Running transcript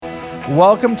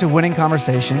Welcome to Winning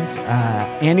Conversations.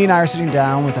 Andy and I are sitting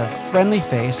down with a friendly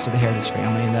face to the Heritage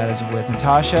family, and that is with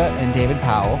Natasha and David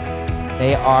Powell.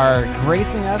 They are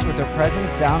gracing us with their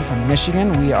presence down from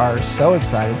Michigan. We are so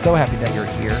excited, so happy that you're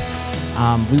here.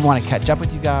 We want to catch up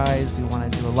with you guys. We want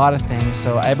to do a lot of things.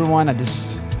 So everyone,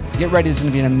 just get ready. This is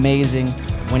going to be an amazing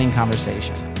winning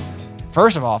conversation.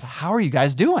 First of all, how are you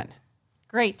guys doing?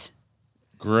 Great.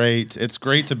 Great. It's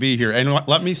great to be here. And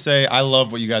let me say, I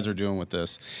love what you guys are doing with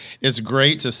this. It's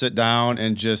great to sit down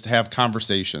and just have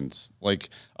conversations like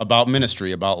about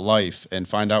ministry, about life, and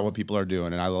find out what people are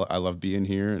doing. And I love being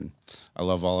here, and I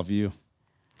love all of you.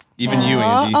 Even you,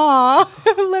 Andy. Aw,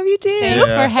 I love you too.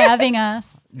 Thanks for having us.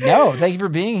 No, thank you for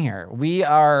being here. We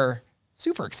are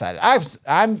super excited.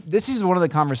 This is one of the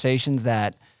conversations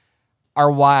that are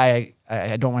why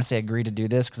I don't want to say agree to do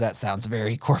this because that sounds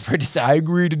very corporate to say I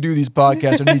agree to do these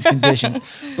podcasts under these conditions.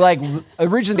 But like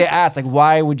originally they asked like,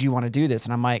 why would you want to do this?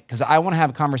 And I'm like, because I want to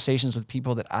have conversations with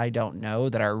people that I don't know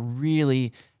that are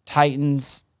really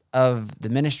titans of the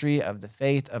ministry, of the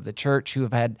faith, of the church who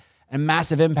have had a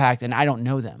massive impact and I don't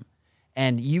know them.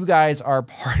 And you guys are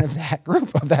part of that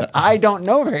group of that I don't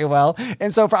know very well.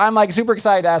 And so I'm like super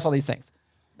excited to ask all these things.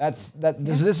 This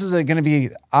is going to be,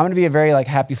 I'm going to be a very like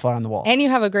happy fly on the wall. And you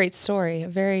have a great story, a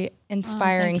very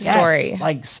inspiring story.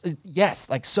 Yes,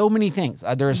 like so many things.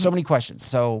 There are so many questions.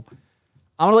 So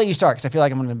I'm going to let you start because I feel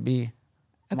like I'm going to be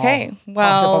okay.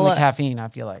 Well, up on the caffeine, I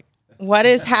feel like. What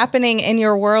is happening in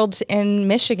your world in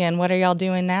Michigan? What are y'all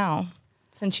doing now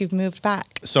since you've moved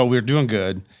back? So we're doing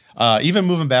good. Even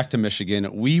moving back to Michigan,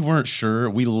 we weren't sure.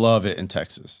 We love it in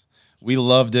Texas. We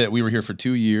loved it. We were here for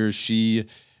 2 years. She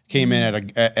came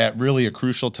in at really a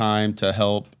crucial time to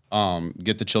help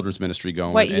get the children's ministry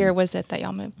going. What year was it that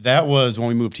y'all moved? That was when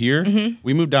we moved here. Mm-hmm.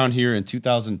 We moved down here in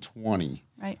 2020,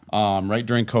 right? Right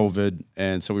during COVID,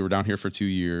 and so we were down here for 2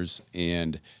 years,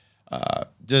 and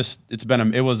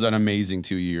it was an amazing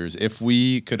 2 years. If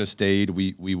we could have stayed,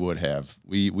 we would have.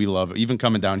 We love it. Even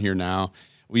coming down here now.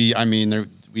 We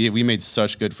made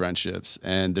such good friendships,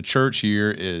 and the church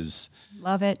here is.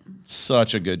 Love it.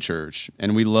 Such a good church.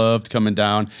 And we loved coming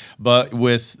down. But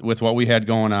with what we had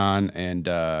going on and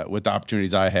with the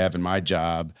opportunities I have in my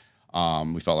job,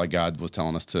 we felt like God was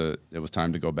telling us it was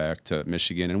time to go back to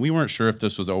Michigan. And we weren't sure if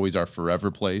this was always our forever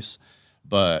place,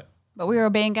 but we were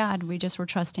obeying God. We just were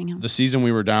trusting Him. The season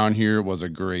we were down here was a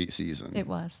great season. It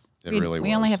was. It really was.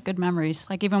 We only have good memories.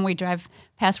 Like even when we drive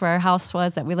past where our house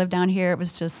was that we lived down here, it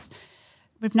was just...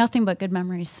 We have nothing but good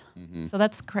memories. Mm-hmm. So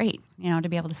that's great, to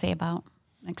be able to say about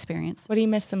an experience. What do you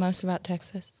miss the most about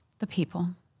Texas? The people.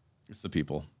 It's the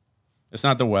people. It's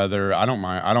not the weather. I don't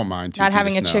mind. Not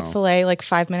having a Chick-fil-A like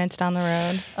 5 minutes down the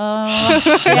road.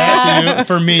 That too,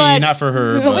 for me, not for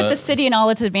her. But with the city and all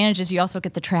its advantages, you also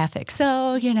get the traffic.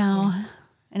 So, in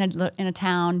a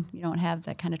town, you don't have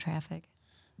that kind of traffic.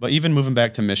 But even moving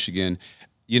back to Michigan,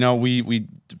 we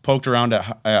poked around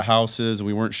at houses.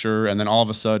 We weren't sure. And then all of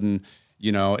a sudden...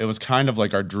 it was kind of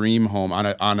like our dream home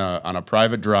on a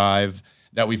private drive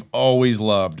that we've always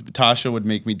loved. Natasha would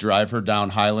make me drive her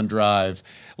down Highland Drive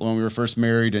when we were first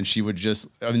married, and she would just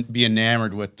be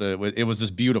enamored with it was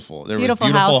just beautiful. There was beautiful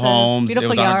houses, homes. Beautiful it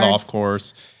was yards. On a golf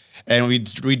course. And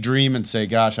we'd dream and say,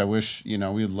 gosh, I wish,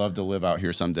 we'd love to live out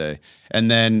here someday. And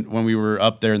then when we were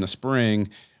up there in the spring,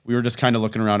 we were just kind of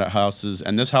looking around at houses,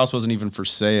 and this house wasn't even for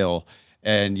sale.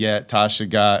 And yet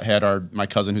Tasha had my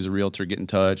cousin who's a realtor get in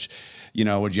touch.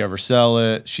 Would you ever sell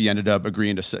it? She ended up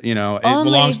agreeing to sell,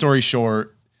 long story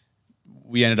short,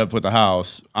 we ended up with a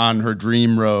house on her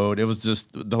dream road. It was just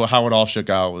how it all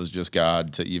shook out was just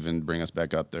God to even bring us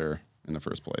back up there in the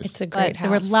first place. It's a great house.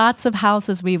 There were lots of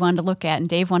houses we wanted to look at and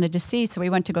Dave wanted to see. So we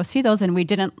went to go see those and we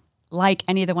didn't like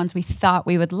any of the ones we thought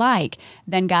we would like.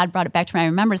 Then God brought it back to my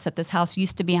remembrance that this house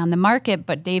used to be on the market,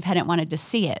 but Dave hadn't wanted to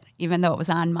see it, even though it was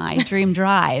on my dream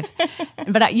drive.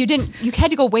 But you had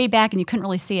to go way back and you couldn't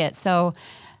really see it. So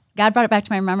God brought it back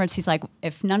to my remembrance. He's like,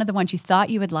 if none of the ones you thought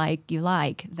you would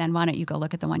like, then why don't you go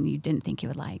look at the one you didn't think you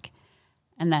would like?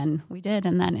 And then we did,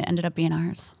 and then it ended up being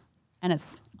ours. And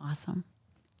it's awesome.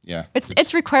 Yeah.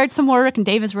 It's required some work, and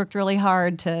Dave has worked really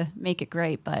hard to make it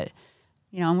great, but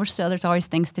and there's always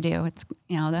things to do. It's,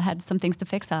 they had some things to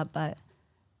fix up, but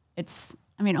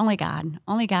only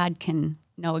God can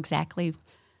know exactly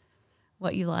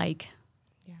what you like.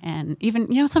 Yeah. And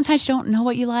even, sometimes you don't know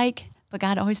what you like, but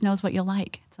God always knows what you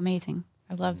like. It's amazing.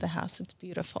 I love the house. It's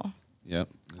beautiful. Yep.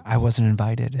 I wasn't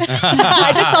invited.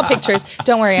 I just saw pictures.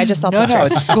 Don't worry. I just saw pictures. No,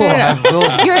 it's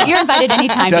cool. You're invited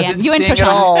anytime, Dan. You and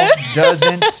Shoshana.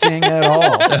 Doesn't sting at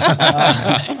all.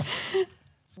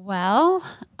 Well,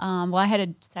 I had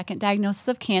a second diagnosis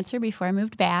of cancer before I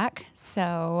moved back.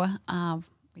 So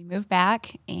we moved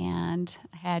back, and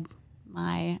I had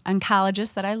my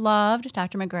oncologist that I loved,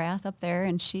 Dr. McGrath, up there,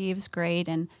 and she was great,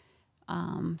 and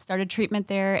started treatment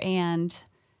there, and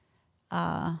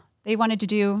they wanted to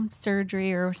do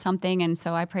surgery or something, and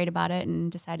so I prayed about it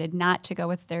and decided not to go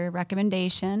with their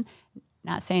recommendation.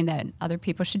 Not saying that other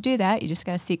people should do that. You just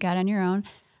got to seek out on your own.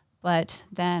 But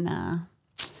then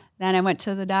I went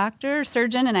to the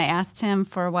surgeon, and I asked him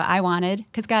for what I wanted,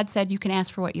 because God said you can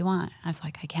ask for what you want. I was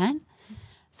like, I can?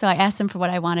 So I asked him for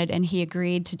what I wanted, and he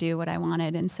agreed to do what I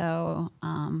wanted. And so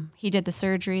he did the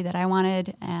surgery that I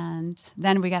wanted, and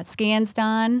then we got scans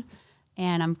done,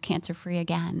 and I'm cancer-free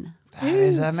again. That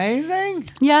is amazing.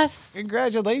 Yes.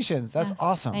 Congratulations. That's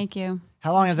awesome. Thank you.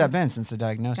 How long has that been since the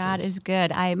diagnosis? God is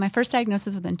good. My first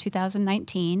diagnosis was in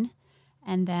 2019,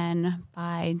 and then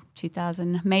by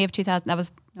May of 2000, that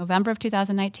was November of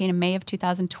 2019, and May of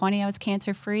 2020, I was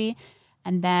cancer-free.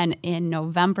 And then in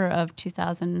November of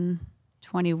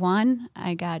 2021,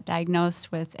 I got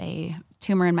diagnosed with a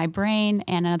tumor in my brain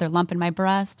and another lump in my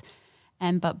breast.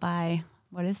 But by,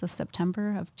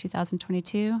 September of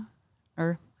 2022?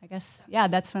 Or I guess,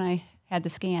 that's when I had the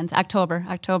scans. October,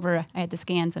 I had the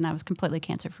scans, and I was completely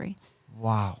cancer-free.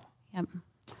 Wow. Yep.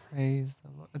 Praise the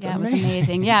Lord. That's it was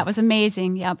amazing. Yeah, it was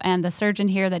amazing. Yep. And the surgeon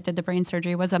here that did the brain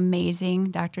surgery was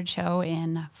amazing. Dr. Cho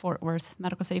in Fort Worth,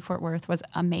 Medical City, Fort Worth, was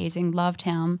amazing. Loved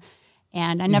him.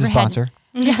 And I He's never a sponsor.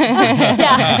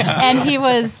 Yeah. And he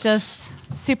was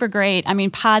just super great. I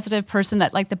mean, positive person,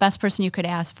 that like the best person you could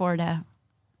ask for to,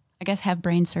 I guess, have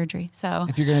brain surgery. So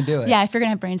If you're going to do it. Yeah, if you're going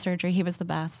to have brain surgery, he was the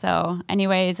best. So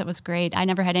anyways, it was great. I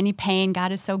never had any pain.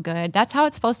 God is so good. That's how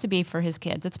it's supposed to be for his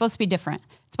kids. It's supposed to be different.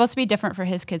 It's supposed to be different for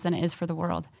his kids than it is for the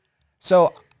world. So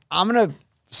I'm going to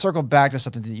circle back to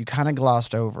something that you kind of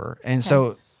glossed over. And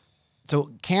so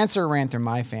cancer ran through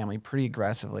my family pretty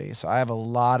aggressively. So I have a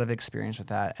lot of experience with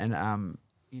that. And,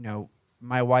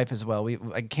 my wife as well.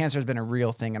 Cancer has been a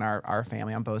real thing in our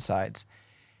family on both sides.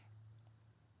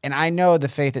 And I know the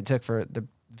faith it took for the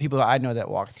people that I know that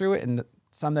walked through it, and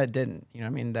some that didn't. You know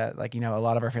what I mean? That a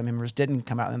lot of our family members didn't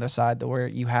come out on the other side the way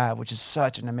you have, which is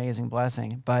such an amazing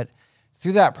blessing. But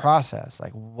through that process,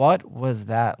 what was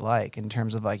that like in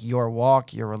terms of your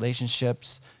walk, your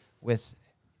relationships with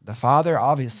the Father,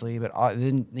 obviously, but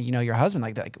then your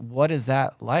husband, what is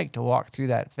that like to walk through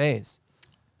that phase?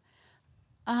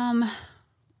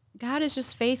 God is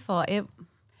just faithful. I'm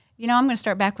going to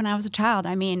start back when I was a child.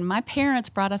 I mean, my parents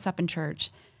brought us up in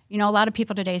church. A lot of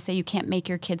people today say you can't make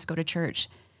your kids go to church.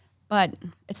 But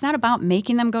it's not about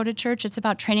making them go to church. It's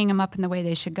about training them up in the way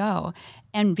they should go.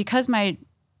 And because my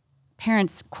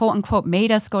parents, quote unquote,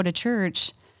 made us go to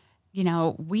church,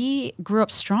 we grew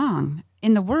up strong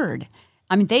in the Word.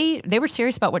 I mean, they were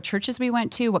serious about what churches we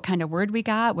went to, what kind of word we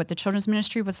got, what the children's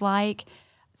ministry was like.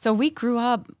 So we grew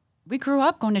up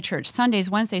going to church Sundays,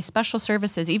 Wednesdays, special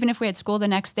services. Even if we had school the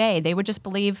next day, they would just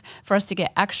believe for us to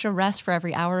get extra rest for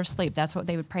every hour of sleep. That's what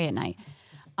they would pray at night.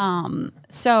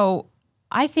 So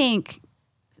I think,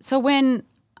 when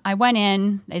I went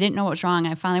in, I didn't know what was wrong.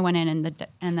 I finally went in, and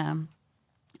the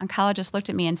oncologist looked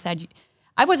at me and said,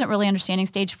 I wasn't really understanding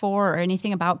stage 4 or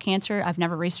anything about cancer. I've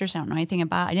never researched. I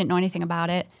didn't know anything about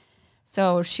it.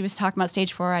 So she was talking about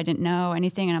stage 4. I didn't know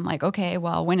anything. And I'm like, okay,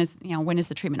 well, when is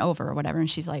the treatment over or whatever? And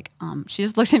she's like, she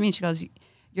just looked at me and she goes,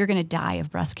 you're going to die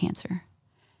of breast cancer.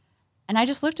 And I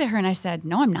just looked at her and I said,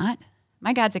 no, I'm not.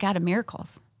 My God's a God of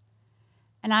miracles.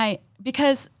 And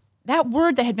because that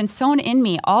word that had been sown in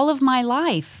me all of my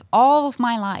life,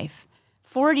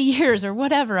 40 years or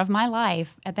whatever of my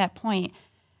life at that point,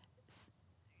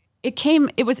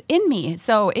 it was in me.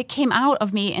 So it came out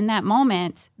of me in that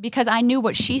moment because I knew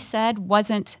what she said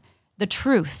wasn't the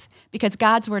truth, because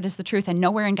God's word is the truth, and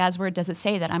nowhere in God's word does it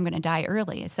say that I'm going to die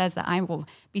early. It says that I will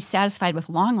be satisfied with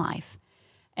long life.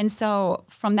 And so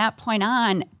from that point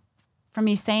on, from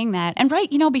me saying that, and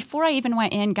before I even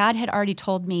went in, God had already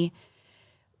told me,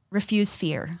 refuse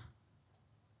fear.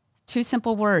 2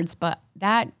 simple words, but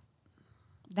that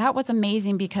was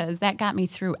amazing because that got me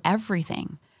through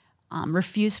everything.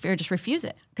 Refuse fear, just refuse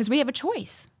it, because we have a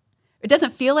choice. It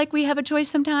doesn't feel like we have a choice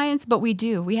sometimes, but we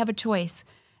do. We have a choice.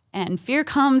 And fear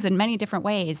comes in many different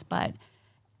ways, but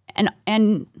and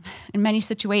in many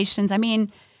situations, I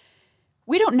mean,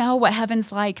 we don't know what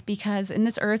heaven's like, because in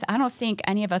this earth, I don't think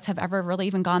any of us have ever really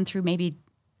even gone through maybe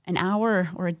an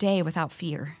hour or a day without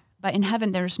fear. But in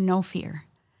heaven, there's no fear.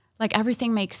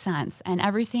 Everything makes sense, and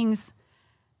everything's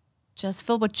just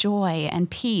filled with joy and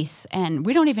peace, and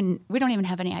we don't even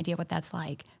have any idea what that's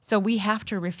like. So we have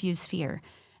to refuse fear.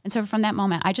 And so from that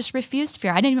moment, I just refused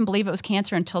fear. I didn't even believe it was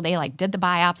cancer until they did the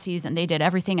biopsies and they did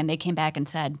everything, and they came back and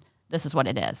said, this is what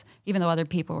it is, even though other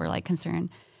people were concerned.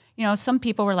 some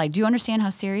people were like, do you understand how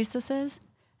serious this is?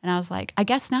 And I was like, I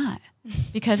guess not,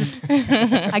 because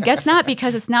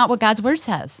it's not what God's word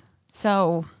says.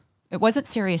 So it wasn't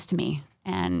serious to me.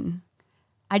 And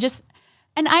I give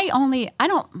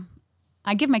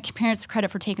my parents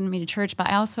credit for taking me to church, but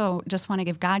I also just want to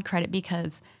give God credit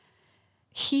because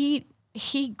he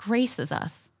graces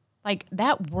us. Like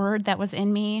that word that was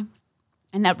in me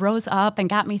and that rose up and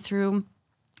got me through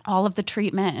all of the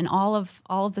treatment and all of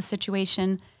the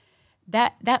situation,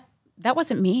 that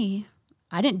wasn't me.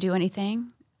 I didn't do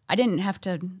anything. I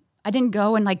didn't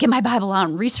go and like get my Bible out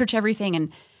and research everything.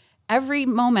 And every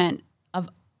moment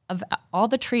of all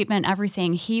the treatment,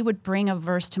 everything, he would bring a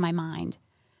verse to my mind.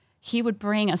 He would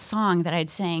bring a song that I'd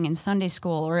sang in Sunday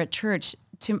school or at church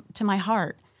to my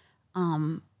heart.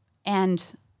 And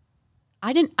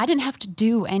I didn't have to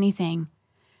do anything.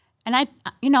 And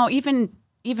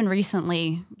even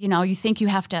recently, you think you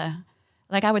have to,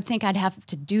 like, I would think I'd have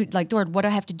to do, like, Lord, what do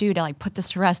I have to do to, like, put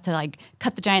this to rest, to, like,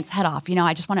 cut the giant's head off?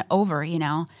 I just want it over,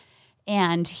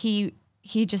 And he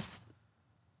just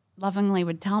lovingly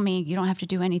would tell me, you don't have to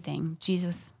do anything.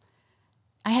 Jesus,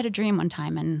 I had a dream one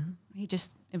time, and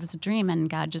it was a dream, and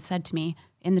God just said to me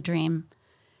in the dream,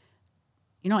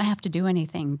 you don't have to do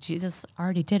anything. Jesus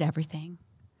already did everything.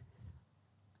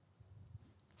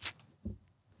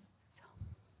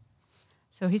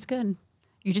 So he's good.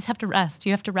 You just have to rest.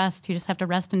 You have to rest. You just have to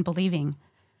rest in believing.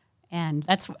 And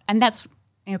that's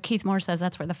Keith Moore says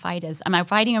that's where the fight is. Am I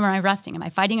fighting or am I resting? Am I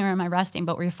fighting or am I resting?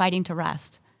 But we're fighting to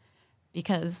rest.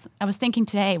 Because I was thinking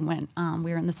today when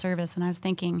we were in the service, and I was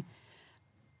thinking,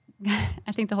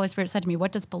 I think the Holy Spirit said to me,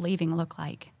 what does believing look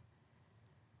like?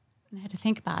 And I had to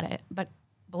think about it. But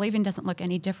believing doesn't look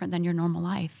any different than your normal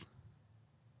life.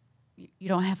 You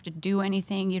don't have to do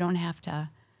anything. You don't have to...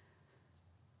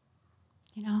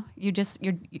 you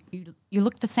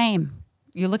look the same.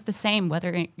 You look the same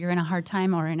whether you're in a hard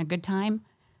time or in a good time,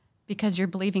 because you're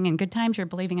believing in good times, you're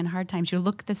believing in hard times. You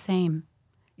look the same.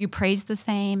 You praise the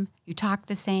same. You talk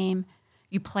the same.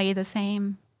 You play the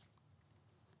same.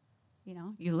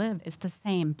 You live. It's the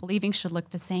same. Believing should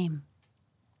look the same.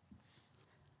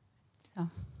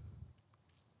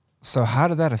 So how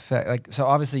did that affect? So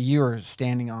obviously you were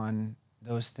standing on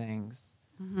those things.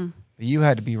 Mm-hmm. But you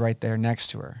had to be right there next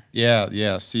to her.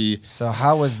 Yeah. See. So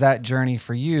how was that journey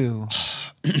for you?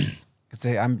 Because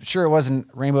I'm sure it wasn't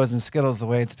rainbows and Skittles the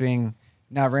way it's being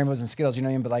now. Rainbows and Skittles, you know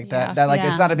what I mean? But like that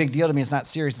it's not a big deal to me. It's not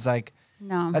serious. It's like,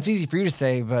 no, that's easy for you to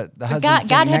say, but the husband.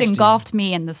 God had engulfed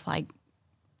me in this like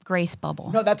grace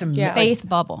bubble. No, that's a faith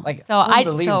bubble. Like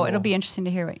so it'll be interesting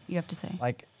to hear what you have to say.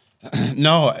 Like.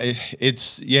 No,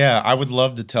 I would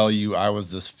love to tell you I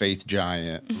was this faith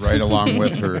giant right along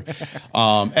with her.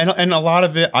 And a lot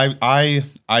of it, I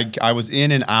was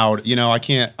in and out,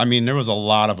 there was a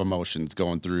lot of emotions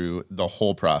going through the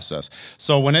whole process.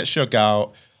 So when it shook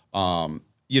out,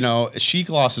 she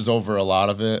glosses over a lot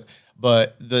of it,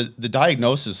 but the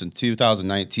diagnosis in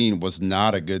 2019 was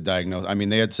not a good diagnosis. I mean,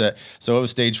 they had said, so it was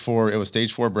stage 4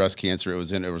 breast cancer. It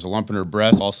was a lump in her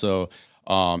breast. Also,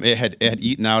 it had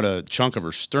eaten out a chunk of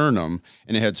her sternum,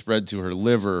 and it had spread to her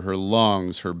liver, her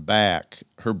lungs, her back,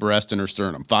 her breast, and her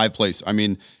sternum. 5 places. I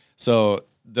mean, so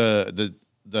the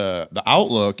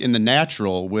outlook in the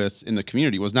natural in the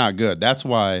community was not good. That's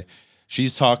why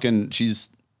she's talking. She's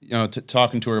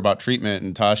talking to her about treatment,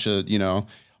 and Tasha,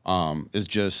 is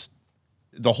just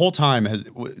the whole time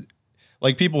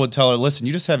like people would tell her, listen,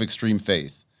 you just have extreme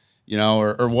faith.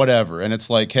 Or whatever. And it's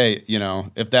like, hey,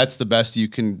 if that's the best you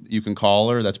can call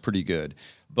her, that's pretty good.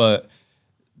 But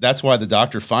that's why the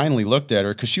doctor finally looked at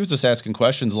her, because she was just asking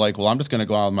questions like, well, I'm just going to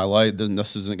go out with my life.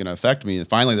 This isn't going to affect me. And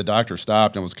finally the doctor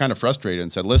stopped and was kind of frustrated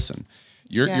and said, listen,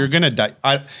 you're going to die.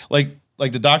 Like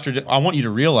the doctor, I want you to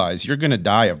realize you're going to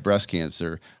die of breast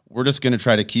cancer. We're just going to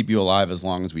try to keep you alive as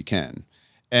long as we can.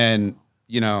 And,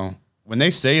 when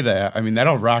they say that,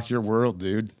 that'll rock your world,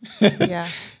 dude. Yeah.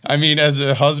 As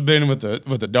a husband with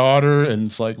a daughter, and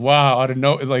it's like, wow, I don't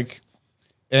know, like,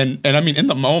 and in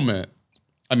the moment,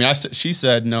 she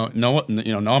said, no, no,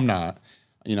 I'm not.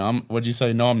 What'd you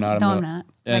say? No, I'm not. I'm not.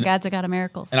 My God's a God of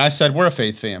miracles. And I said, we're a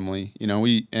faith family.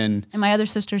 And my other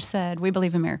sister said, we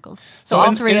believe in miracles. So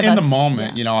all three of us. In the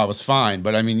moment, I was fine.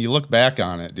 But you look back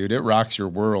on it, dude, it rocks your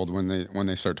world when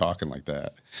they start talking like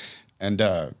that. And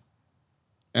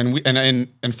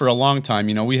for a long time,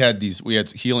 we had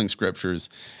healing scriptures,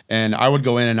 and I would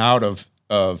go in and out of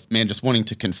just wanting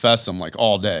to confess them like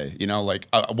all day,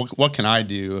 what can I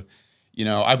do?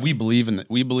 We believe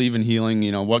in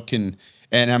healing,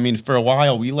 for a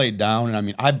while we laid down,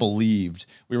 and I believed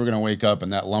we were going to wake up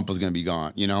and that lump was going to be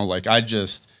gone,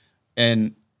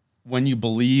 and when you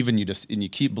believe and you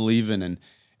keep believing,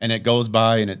 and it goes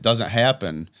by and it doesn't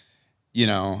happen, you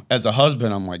know, as a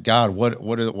husband, I'm like, God,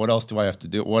 what else do I have to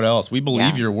do? What else? We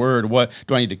believe your word. What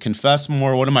do I need to confess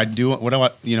more? What am I doing?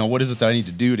 What is it that I need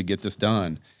to do to get this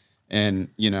done? And,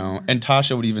 you know, and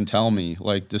Tasha would even tell me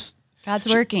like this. God's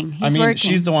working. He's working.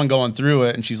 She's the one going through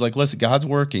it, and she's like, listen, God's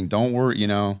working. Don't worry, you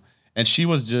know. And she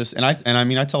was just, I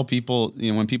tell people,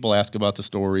 you know, when people ask about the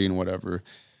story and whatever,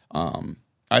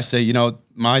 I say, you know,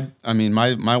 my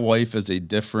wife is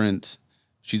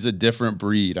she's a different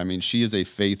breed. I mean, she is a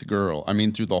faith girl. I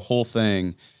mean, through the whole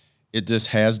thing, it just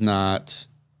has not,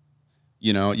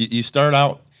 you know, you start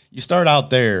out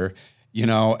there, you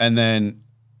know,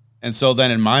 and so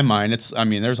then in my mind,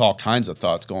 there's all kinds of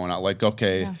thoughts going on. Like,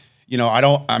 okay, you know,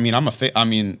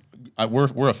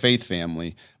 we're a faith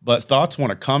family, but thoughts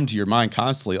want to come to your mind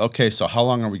constantly. Okay, so how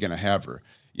long are we going to have her?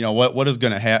 You know, what is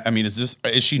going to happen? I mean, is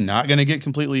she not going to get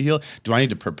completely healed? Do I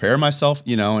need to prepare myself?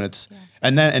 You know, and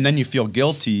and then you feel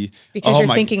guilty because you're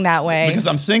thinking that way. Because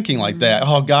I'm thinking like that.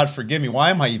 Oh, God, forgive me. Why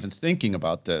am I even thinking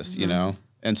about this? You know,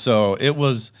 and so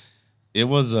it's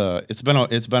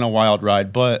been a wild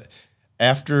ride, but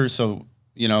after, so,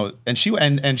 you know, and she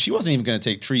wasn't even going to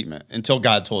take treatment until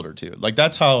God told her to. Like,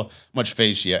 that's how much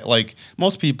faith she had. Like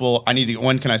most people,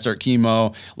 when can I start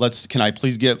chemo? Can I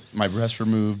please get my breast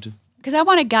removed? Because I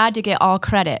wanted God to get all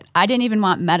credit. I didn't even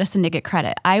want medicine to get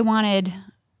credit. I wanted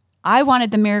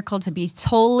the miracle to be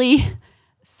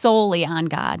solely on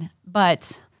God.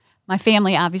 But my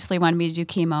family obviously wanted me to do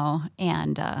chemo,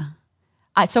 and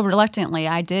so reluctantly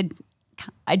I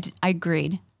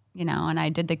agreed, you know, and I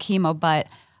did the chemo. But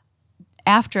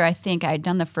after I think I'd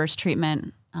done the first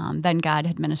treatment, then God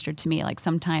had ministered to me. Like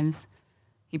sometimes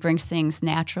he brings things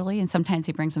naturally, and sometimes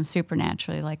he brings them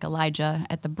supernaturally. Like Elijah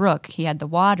at the brook, he had the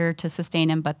water to sustain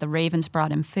him, but the ravens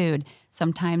brought him food.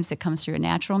 Sometimes it comes through a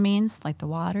natural means, like the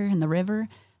water and the river,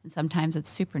 and sometimes it's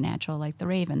supernatural, like the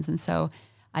ravens. And so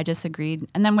I just agreed.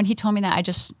 And then when he told me that,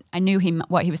 I knew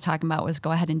what he was talking about was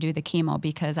go ahead and do the chemo,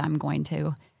 because I'm going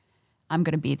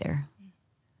to be there.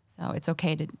 So it's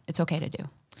okay to do.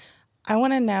 I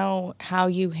want to know how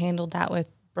you handled that with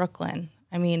Brooklyn.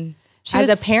 I mean, as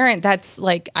a parent, that's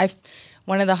like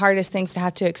one of the hardest things to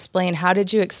have to explain. How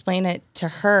did you explain it to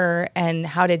her, and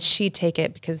how did she take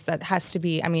it? Because that has to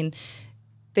be,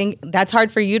 that's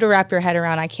hard for you to wrap your head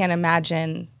around. I can't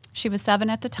imagine. She was 7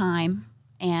 at the time,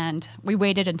 and we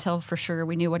waited until for sure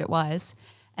we knew what it was.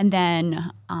 And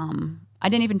then I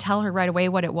didn't even tell her right away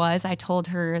what it was. I told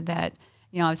her that,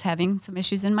 you know, I was having some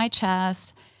issues in my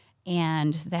chest,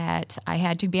 and that I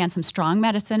had to be on some strong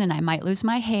medicine and I might lose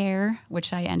my hair,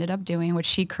 which I ended up doing, which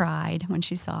she cried when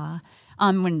she saw.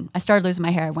 When I started losing my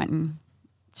hair, I went and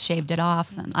shaved it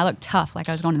off, and I looked tough, like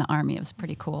I was going to the army. It was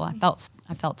pretty cool. I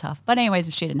felt tough. But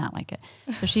anyways, she did not like it.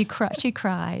 So she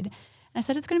cried. And I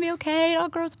said, it's going to be okay. It all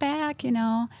grows back, you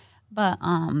know. But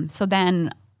so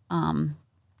then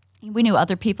we knew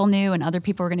other people knew, and other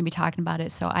people were going to be talking about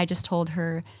it. So I just told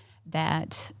her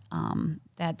that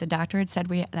that the doctor had said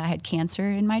that I had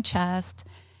cancer in my chest,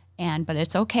 but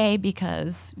it's okay,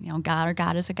 because, you know,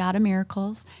 God is a God of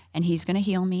miracles, and he's going to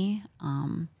heal me.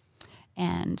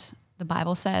 And the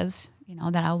Bible says, you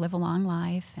know, that I'll live a long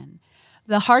life. And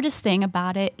the hardest thing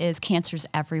about it is cancer's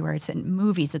everywhere. It's in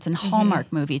movies, it's in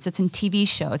Hallmark movies, it's in TV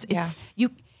shows,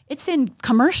 it's in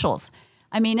commercials.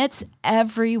 I mean, it's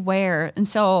everywhere. And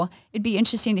so it'd be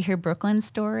interesting to hear Brooklyn's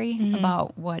story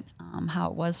about how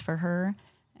it was for her.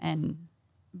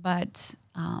 But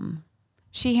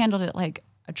she handled it like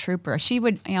a trooper. She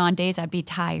would, you know, on days I'd be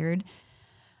tired,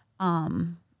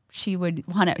 she would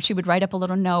write up a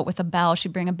little note with a bell.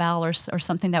 She'd bring a bell or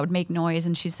something that would make noise,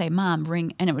 and she'd say, "Mom,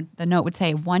 ring," and the note would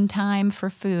say 1 time for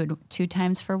food, 2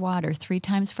 times for water, 3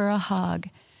 times for a hug,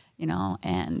 you know.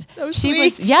 And so she sweet.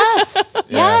 was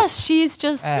yes, she's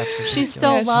so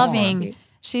That's loving. sweet.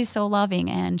 She's so loving,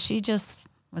 and she just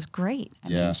was great. I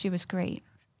mean, she was great.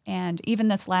 And even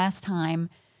this last time,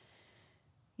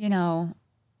 you know,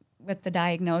 with the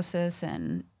diagnosis,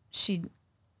 and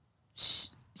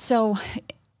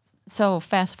so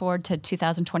fast forward to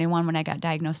 2021 when I got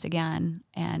diagnosed again,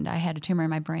 and I had a tumor in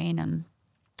my brain and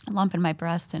a lump in my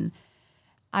breast. And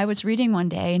I was reading one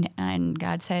day, and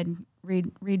God said,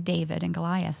 read David and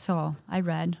Goliath. So I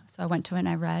read. So I went to it and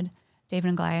I read David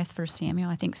and Goliath, 1 Samuel,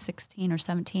 I think 16 or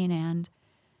 17.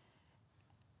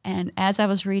 And as I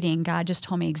was reading, God just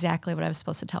told me exactly what I was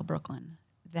supposed to tell Brooklyn.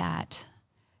 That,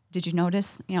 did you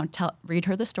notice, you know, read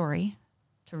her the story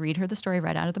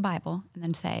right out of the Bible, and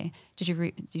then say, did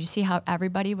you see how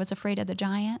everybody was afraid of the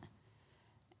giant?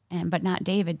 But not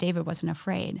David. David wasn't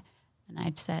afraid. And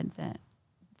I said that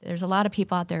there's a lot of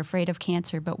people out there afraid of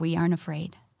cancer, but we aren't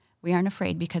afraid. We aren't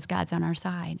afraid because God's on our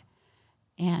side.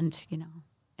 And, you know,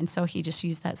 And so he just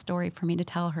used that story for me to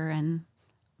tell her, and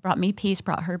brought me peace,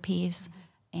 brought her peace.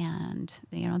 And,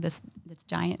 this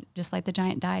giant, just like the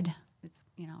giant died, it's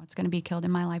going to be killed in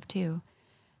my life too.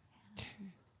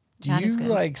 Do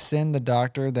you send the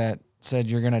doctor that said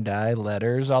you're going to die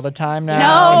letters all the time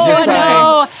now? No, Just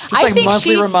like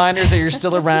monthly reminders that you're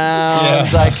still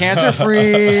around, like cancer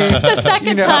free. The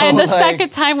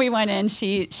second time we went in,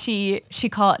 she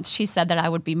said that I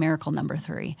would be miracle number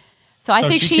 3. So I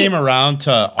think she came around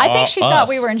to I think she us. thought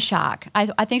we were in shock.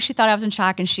 I think she thought I was in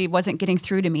shock, and she wasn't getting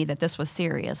through to me that this was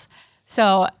serious.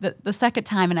 So the second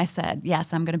time, and I said,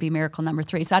 yes, I'm going to be miracle number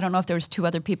 3. So I don't know if there was 2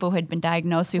 other people who had been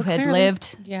diagnosed who had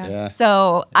lived. Yeah.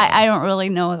 So I don't really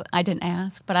know. I didn't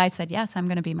ask, but I said, yes, I'm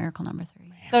going to be miracle number 3.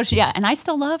 Man. So and I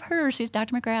still love her. She's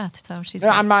Dr. McGrath. So she's.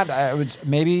 I'm not.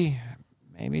 Maybe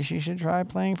she should try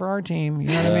playing for our team. You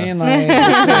know what I mean?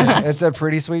 Like it's a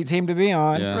pretty sweet team to be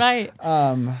on. Yeah. Right.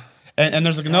 And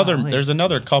there's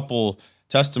another couple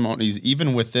testimonies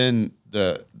even within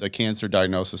the cancer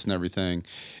diagnosis and everything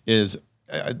is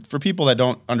for people that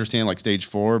don't understand like stage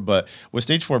 4, but with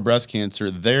stage 4 breast cancer,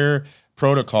 their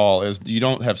protocol is you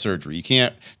don't have surgery. You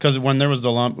can't, because when there was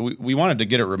the lump, we wanted to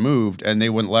get it removed and they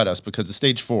wouldn't let us because it's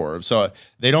stage 4. So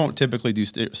they don't typically do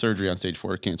surgery on stage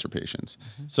 4 cancer patients.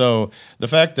 Mm-hmm. So the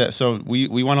fact that,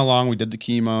 we went along, we did the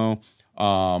chemo,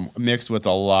 mixed with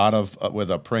a lot of with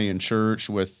a praying church,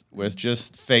 with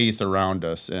just faith around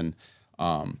us, and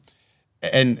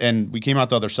we came out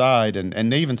the other side,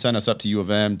 and they even sent us up to U of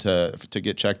M to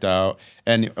get checked out.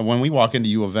 And when we walk into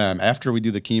U of M after we do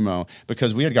the chemo,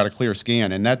 because we had got a clear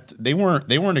scan, and that they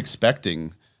weren't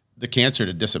expecting the cancer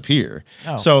to disappear.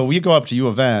 Oh. So we go up to U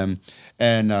of M,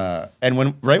 and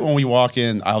when we walk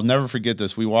in, I'll never forget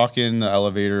this. We walk in the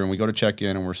elevator and we go to check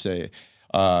in, and we're saying,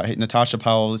 hey, Natasha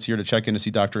Powell is here to check in to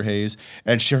see Dr. Hayes.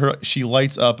 And she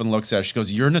lights up and looks at us. She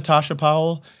goes, "You're Natasha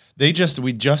Powell? We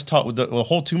just talked, the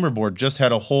whole tumor board just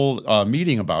had a whole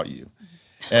meeting about you."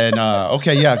 And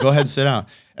okay, yeah, go ahead and sit down.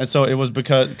 And so it was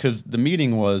because the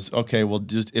meeting was, okay, well,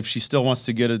 just, if she still wants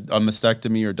to get a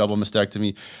mastectomy or double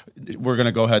mastectomy, we're going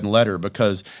to go ahead and let her,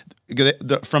 because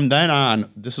from then on,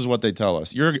 this is what they tell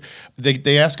us.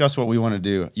 They ask us what we want to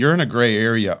do. You're in a gray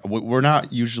area. We're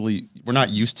not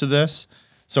used to this.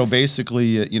 So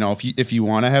basically, if you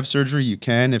want to have surgery, you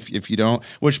can. If you don't,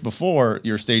 which before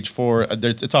you're stage 4,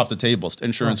 it's off the table.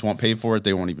 Insurance won't pay for it.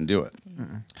 They won't even do it.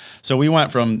 Mm-hmm. So we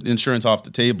went from insurance off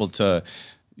the table to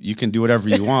you can do whatever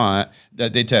you want.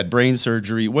 That they'd had brain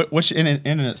surgery, which in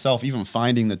itself, even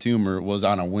finding the tumor was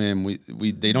on a whim.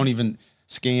 They don't even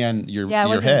scan your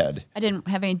head. I didn't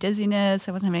have any dizziness.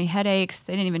 I wasn't having any headaches.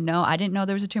 They didn't even know. I didn't know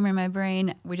there was a tumor in my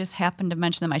brain. We just happened to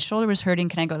mention that my shoulder was hurting.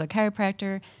 Can I go to the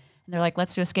chiropractor? And they're like,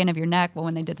 let's do a scan of your neck. Well,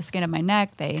 when they did the scan of my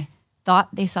neck, they thought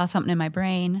they saw something in my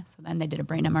brain. So then they did a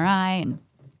brain MRI. And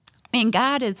I mean,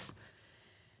 God is,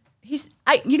 we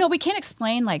can't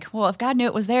explain like, well, if God knew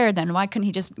it was there, then why couldn't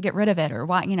he just get rid of it? Or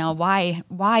why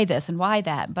this and why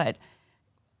that? But,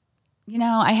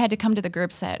 I had to come to the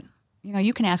grips that,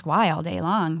 you can ask why all day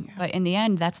long, but in the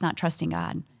end, that's not trusting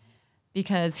God,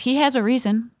 because he has a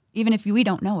reason, even if we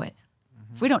don't know it.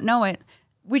 Mm-hmm. If we don't know it,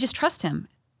 we just trust him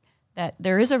that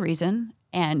there is a reason,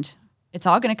 and it's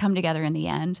all going to come together in the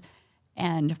end,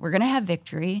 and we're going to have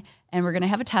victory, and we're going to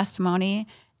have a testimony,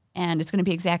 and it's going to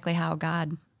be exactly how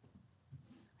God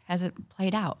has it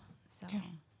played out. So,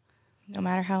 no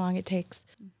matter how long it takes.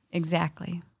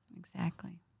 Exactly.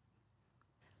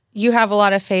 You have a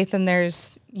lot of faith, and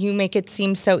you make it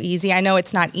seem so easy. I know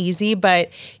it's not easy, but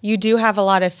you do have a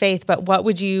lot of faith. But what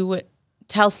would you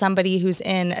tell somebody who's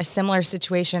in a similar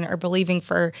situation or believing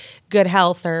for good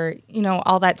health or,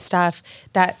 all that stuff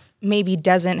that maybe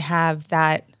doesn't have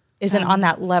that, isn't on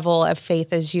that level of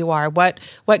faith as you are? What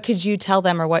could you tell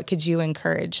them, or what could you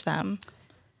encourage them?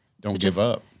 Don't give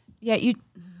up. Yeah, you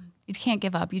can't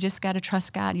give up. You just got to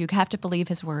trust God. You have to believe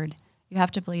his word.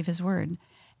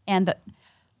 And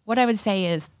what I would say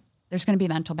is there's going to be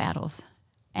mental battles,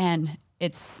 and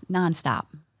it's nonstop.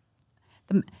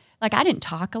 I didn't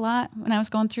talk a lot when I was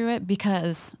going through it,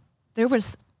 because there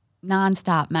was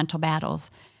nonstop mental battles,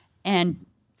 and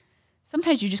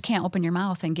sometimes you just can't open your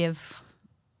mouth and give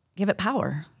it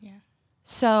power. Yeah.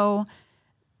 So,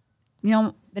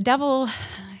 the devil,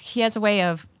 he has a way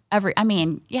of I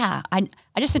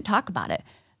just didn't talk about it.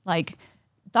 Like,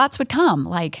 thoughts would come,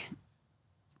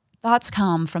 thoughts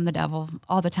come from the devil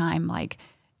all the time. Like,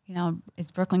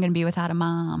 is Brooklyn going to be without a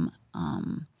mom?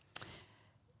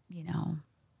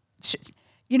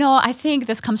 I think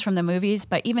this comes from the movies,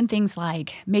 but even things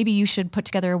like maybe you should put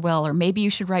together a will, or maybe you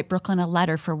should write Brooklyn a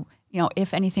letter for,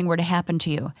 if anything were to happen to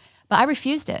you. But I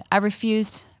refused it. I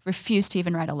refused refused to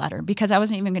even write a letter because I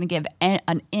wasn't even going to give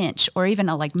an inch or even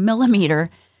a millimeter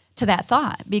to that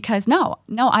thought because no,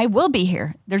 I will be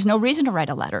here. There's no reason to write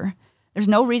a letter. There's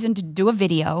no reason to do a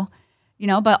video,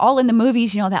 but all in the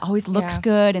movies, that always looks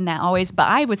good and but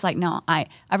I was like, no, I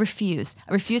refuse.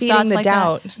 I refuse thoughts like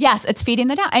doubt. that. Yes, it's feeding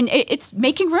the doubt. And it's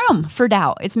making room for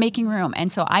doubt. It's making room.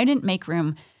 And so I didn't make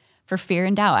room for fear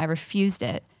and doubt. I refused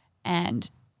it. And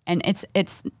it's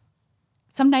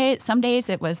some days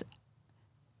it was,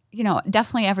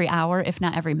 definitely every hour, if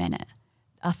not every minute,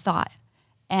 a thought.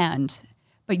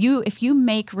 But if you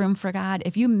make room for God,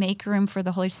 if you make room for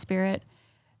the Holy Spirit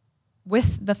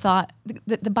with the thought,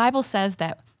 the Bible says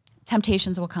that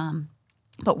temptations will come,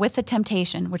 but with the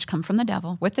temptation, which come from the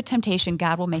devil, with the temptation,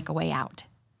 God will make a way out.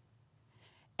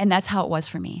 And that's how it was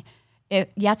for me.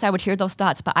 Yes, I would hear those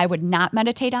thoughts, but I would not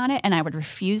meditate on it and I would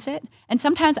refuse it. And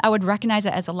sometimes I would recognize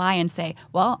it as a lie and say,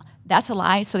 well, that's a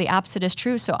lie, so the opposite is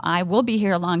true. So I will be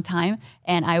here a long time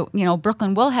and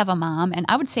Brooklyn will have a mom. And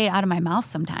I would say it out of my mouth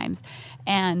sometimes.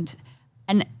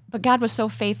 But God was so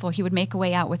faithful. He would make a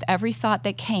way out with every thought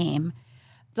that came.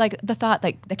 Like the thought,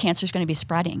 like the cancer's going to be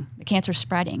spreading. The cancer's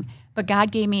spreading. But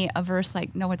God gave me a verse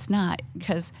like, no, it's not,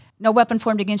 because no weapon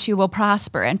formed against you will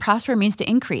prosper. And prosper means to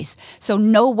increase. So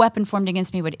no weapon formed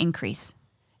against me would increase.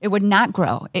 It would not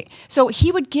grow. So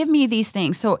he would give me these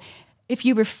things. So if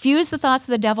you refuse the thoughts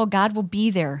of the devil, God will be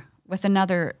there with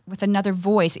another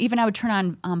voice. Even I would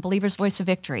turn on Believer's Voice of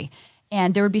Victory,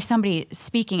 and there would be somebody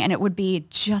speaking, and it would be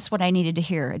just what I needed to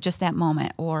hear at just that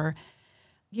moment. Or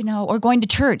going to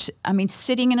church,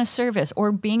 sitting in a service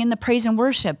or being in the praise and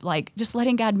worship, like just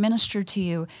letting God minister to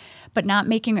you, but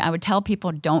I would tell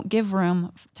people, don't give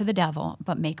room to the devil,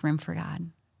 but make room for God.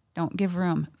 Don't give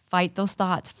room. Fight those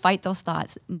thoughts.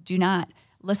 Do not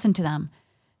listen to them,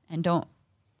 and don't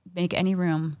make any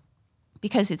room,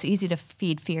 because it's easy to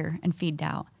feed fear and feed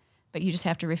doubt, but you just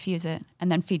have to refuse it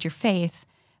and then feed your faith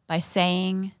by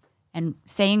saying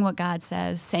what God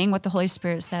says, saying what the Holy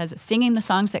Spirit says, singing the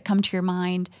songs that come to your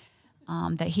mind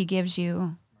that he gives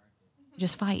you.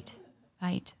 Just fight.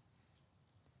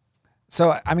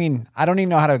 So, I don't even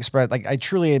know how to express, I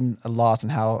truly am lost in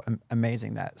how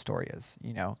amazing that story is,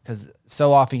 because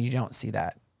so often you don't see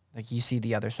that. You see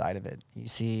the other side of it. You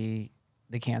see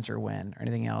the cancer win or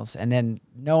anything else. And then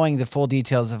knowing the full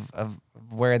details of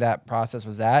where that process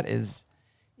was at is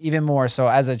even more. So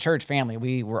as a church family,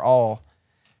 we were all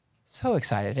so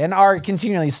excited and are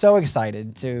continually so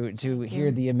excited to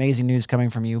hear the amazing news coming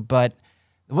from you. But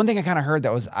the one thing I kind of heard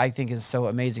that I think is so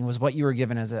amazing was what you were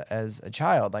given as a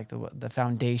child, like the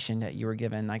foundation that you were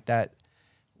given, like that,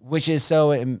 which is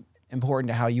so important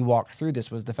to how you walked through this,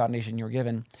 was the foundation you were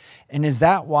given. And is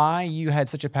that why you had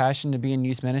such a passion to be in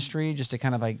youth ministry, just to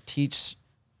kind of teach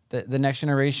the next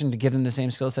generation, to give them the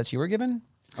same skill sets you were given?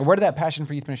 Or where did that passion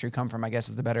for youth ministry come from, I guess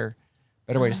is the better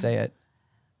way to say it?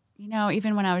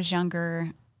 Even when I was younger,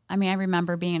 I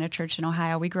remember being in a church in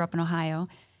Ohio. We grew up in Ohio,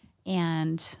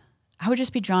 and I would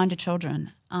just be drawn to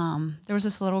children. There was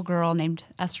this little girl named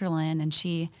Esther Lynn, and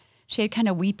she had kind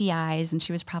of weepy eyes, and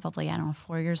she was probably,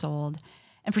 4 years old.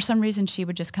 And for some reason, she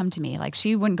would just come to me.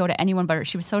 She wouldn't go to anyone but her.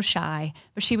 She was so shy,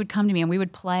 but she would come to me, and we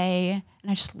would play.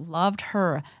 And I just loved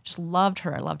her.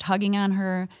 I loved hugging on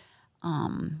her.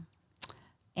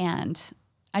 And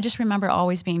I just remember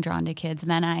always being drawn to kids.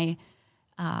 And then I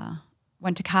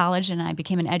went to college, and I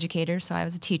became an educator. So I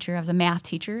was a teacher. I was a math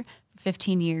teacher for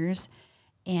 15 years,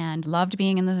 and loved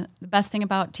being in the best thing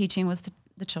about teaching was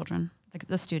the children,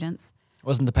 the students.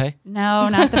 Wasn't the pay? No,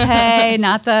 not the pay,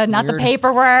 not the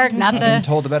paperwork, not the. I'm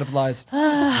told the bed of lies.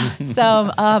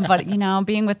 So, but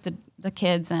being with the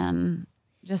kids and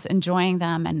just enjoying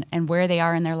them and where they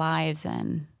are in their lives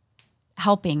and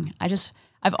helping.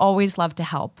 I've always loved to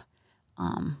help.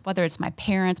 Whether it's my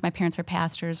parents are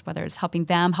pastors, whether it's helping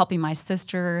them, helping my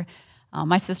sister.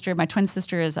 My twin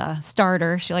sister is a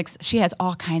starter. She has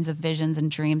all kinds of visions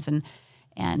and dreams,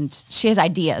 and she has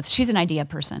ideas. She's an idea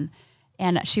person.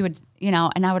 And she would,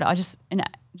 and I would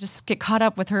just get caught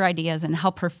up with her ideas and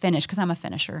help her finish, because I'm a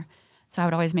finisher. So I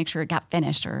would always make sure it got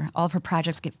finished, or all of her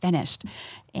projects get finished.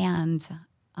 And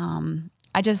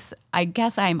I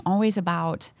guess I'm always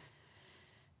about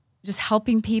just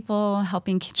helping people,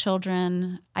 helping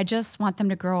children. I just want them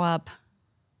to grow up.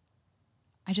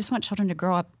 I just want children to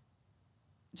grow up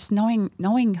just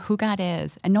knowing who God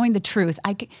is and knowing the truth.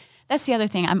 That's the other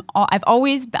thing.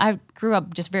 I grew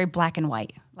up just very black and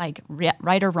white,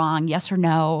 right or wrong, yes or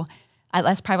no.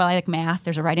 That's probably why I like math.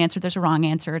 There's a right answer, there's a wrong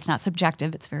answer. It's not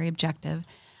subjective, it's very objective.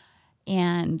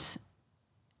 And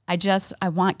I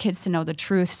want kids to know the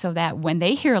truth, so that when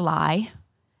they hear a lie,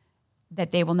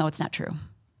 that they will know it's not true.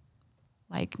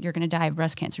 You're going to die of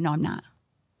breast cancer. No, I'm not.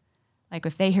 Like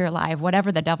if they hear a lie,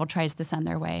 whatever the devil tries to send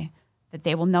their way, that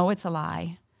they will know it's a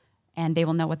lie and they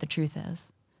will know what the truth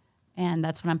is. And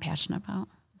that's what I'm passionate about.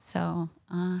 So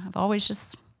I've always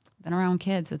just been around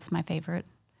kids. It's my favorite.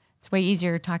 It's way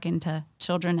easier talking to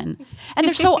children and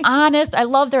they're so honest. I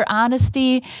love their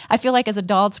honesty. I feel like as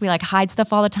adults, we like hide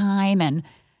stuff all the time and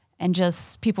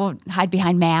just people hide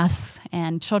behind masks,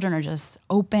 and children are just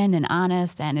open and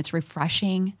honest, and it's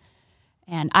refreshing.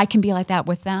 And I can be like that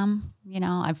with them. You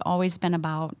know, I've always been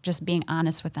about just being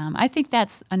honest with them. I think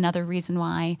that's another reason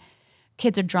why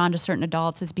kids are drawn to certain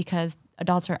adults, is because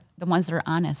adults are the ones that are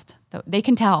honest. They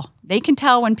can tell. They can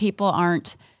tell when people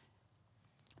aren't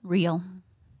real.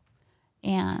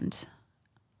 And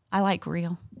I like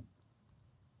real.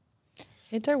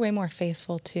 Kids are way more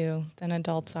faithful too than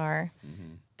adults are.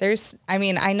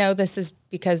 I know this is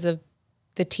because of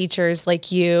the teachers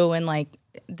like you and like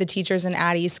the teachers in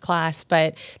Addie's class,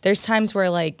 but there's times where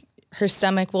like her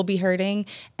stomach will be hurting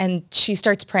and she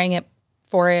starts praying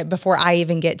for it before I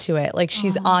even get to it. Like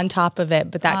she's on top of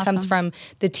it, but that comes from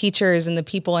the teachers and the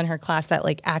people in her class that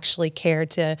like actually care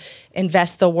to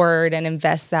invest the word and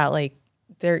invest that, like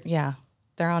they're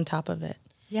on top of it.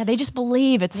 Yeah, they just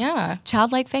believe. It's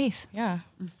childlike faith. Yeah.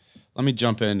 Let me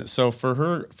jump in. So for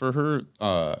her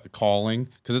calling,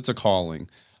 because it's a calling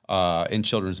in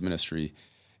children's ministry,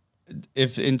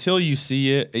 if until you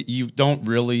see it, you don't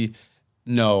really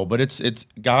know. But it's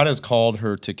God has called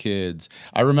her to kids.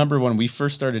 I remember when we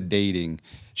first started dating,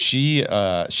 she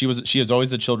was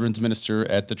always the children's minister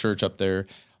at the church up there.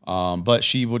 But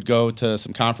she would go to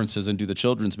some conferences and do the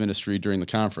children's ministry during the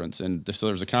conference. And so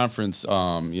there was a conference,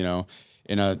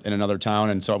 in another town.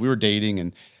 And so we were dating.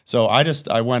 And so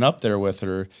I went up there with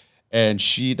her, and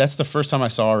that's the first time I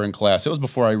saw her in class. It was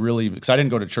before because I didn't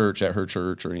go to church at her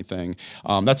church or anything.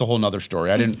 That's a whole nother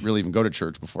story. I didn't really even go to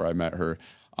church before I met her.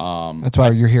 That's why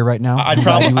you're here right now.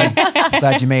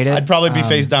 Glad you made it. I'd probably be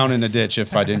face down in a ditch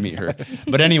if I didn't meet her.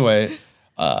 But anyway,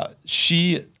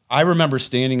 I remember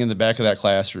standing in the back of that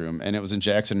classroom, and it was in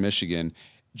Jackson, Michigan,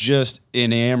 just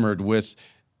enamored with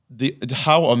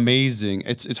how amazing.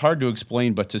 It's hard to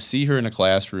explain, but to see her in a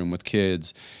classroom with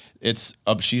kids,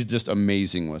 she's just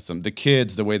amazing with them. The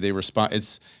kids, the way they respond,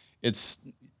 it's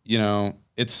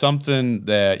something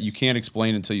that you can't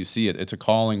explain until you see it. It's a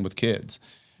calling with kids.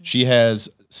 She has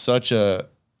such a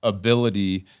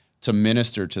ability to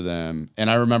minister to them. And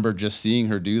I remember just seeing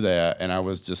her do that, and I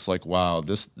was just like, wow,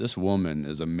 this woman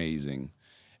is amazing.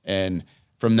 And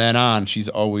from then on, she's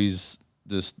always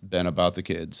just been about the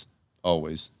kids,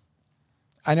 always.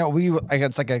 I know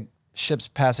it's like a ship's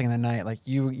passing in the night. Like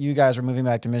you guys were moving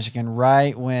back to Michigan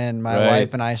right when my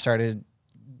wife and I started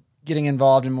getting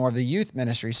involved in more of the youth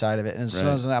ministry side of it. And as soon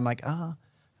as I'm like, I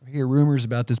hear rumors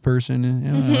about this person.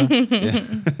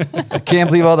 I can't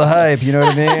believe all the hype. You know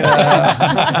what I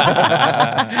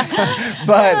mean?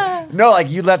 But no,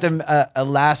 like you left a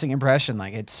lasting impression.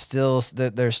 Like it's still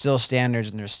there's still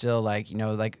standards, and there's still like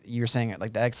like you were saying,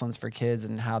 like the excellence for kids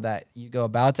and how that you go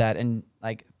about that. And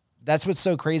like that's what's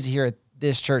so crazy here at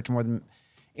this church more than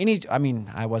any. I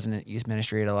mean, I wasn't in youth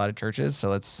ministry at a lot of churches, so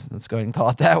let's go ahead and call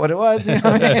it that what it was. You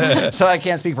know what I mean? So I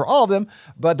can't speak for all of them,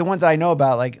 but the ones that I know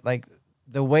about, like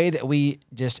the way that we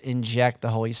just inject the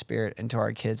Holy Spirit into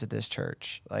our kids at this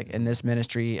church, like in this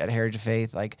ministry at Heritage of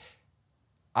Faith, like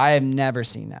I have never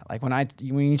seen that. Like when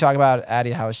you talk about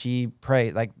Addie, how she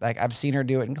prayed, like I've seen her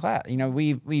do it in class.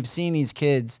 We've seen these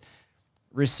kids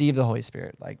receive the Holy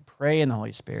Spirit, like pray in the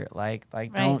Holy Spirit, like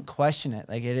don't question it.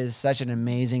 Like it is such an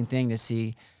amazing thing to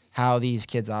see how these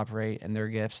kids operate and their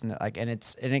gifts, and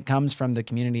it comes from the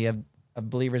community of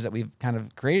believers that we've kind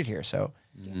of created here. So.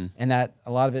 Mm-hmm. And that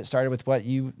a lot of it started with what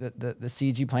the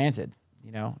seeds you planted,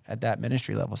 at that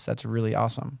ministry level. So that's really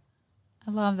awesome.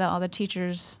 I love that all the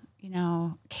teachers,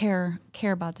 care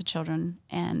about the children,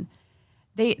 and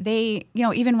they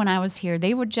even when I was here,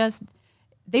 they would trust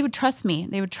me.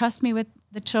 They would trust me with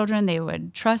the children. They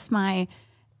would trust my,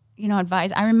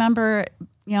 advice. I remember,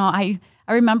 I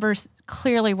remember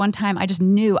clearly one time I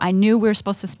knew we were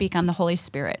supposed to speak on the Holy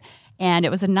Spirit. And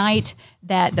it was a night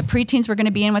that the preteens were going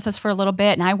to be in with us for a little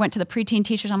bit. And I went to the preteen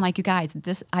teachers. I'm like, you guys,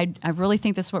 I really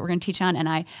think this is what we're going to teach on. And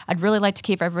I'd really like to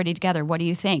keep everybody together. What do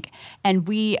you think? And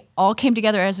we all came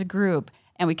together as a group,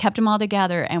 and we kept them all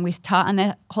together, and we taught on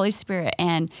the Holy Spirit.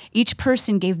 And each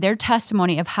person gave their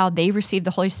testimony of how they received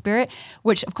the Holy Spirit,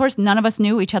 which, of course, none of us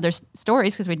knew each other's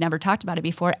stories because we'd never talked about it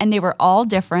before. And they were all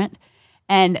different.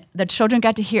 And the children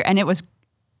got to hear, and it was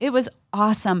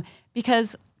awesome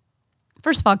because,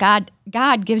 first of all, God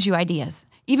gives you ideas.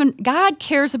 Even God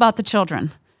cares about the children.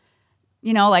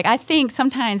 I think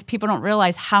sometimes people don't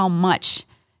realize how much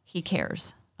he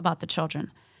cares about the children.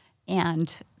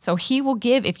 And so he will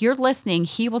give, if you're listening,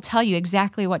 he will tell you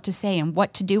exactly what to say and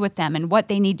what to do with them and what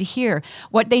they need to hear,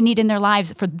 what they need in their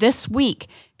lives for this week.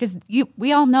 Because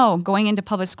we all know going into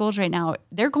public schools right now,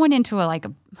 they're going into a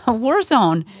war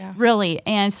zone, really.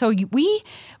 And so we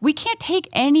can't take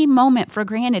any moment for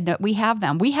granted that we have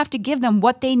them. We have to give them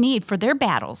what they need for their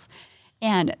battles.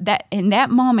 And that in that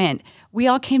moment, we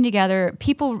all came together.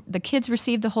 The kids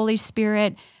received the Holy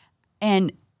Spirit,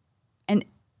 and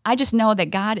I just know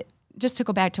that God, just to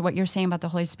go back to what you're saying about the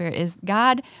Holy Spirit, is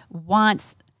God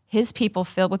wants his people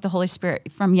filled with the Holy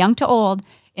Spirit from young to old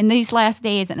in these last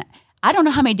days. And I don't know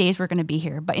how many days we're going to be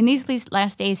here, but in these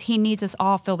last days, he needs us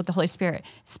all filled with the Holy Spirit,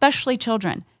 especially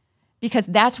children, because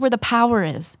that's where the power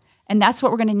is. And that's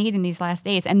what we're going to need in these last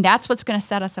days. And that's what's going to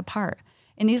set us apart.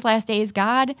 In these last days,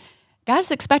 God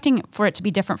is expecting for it to be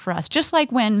different for us. Just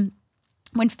like when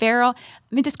Pharaoh,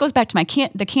 this goes back to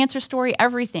the cancer story,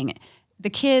 everything. The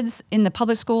kids in the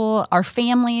public school, our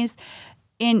families.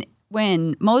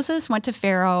 When Moses went to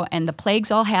Pharaoh and the plagues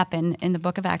all happened in the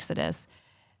book of Exodus,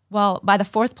 well, by the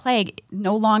fourth plague,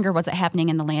 no longer was it happening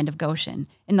in the land of Goshen.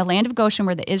 In the land of Goshen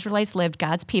where the Israelites lived,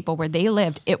 God's people, where they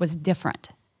lived, it was different.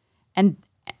 And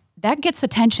that gets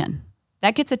attention.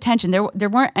 There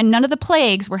weren't, and none of the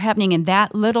plagues were happening in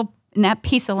that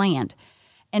piece of land.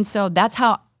 And so that's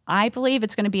how I believe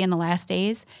it's going to be in the last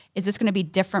days, is it's going to be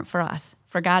different for us,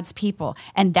 for God's people.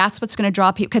 And that's what's going to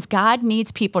draw people, because God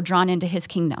needs people drawn into his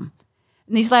kingdom.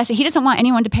 In these last days, he doesn't want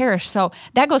anyone to perish. So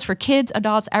that goes for kids,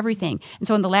 adults, everything. And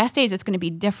so in the last days, it's going to be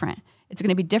different. It's going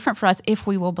to be different for us if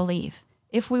we will believe.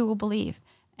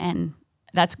 And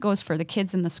that goes for the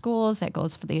kids in the schools. That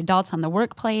goes for the adults on the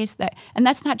workplace. And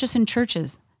that's not just in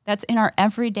churches. That's in our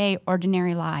everyday,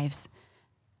 ordinary lives.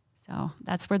 So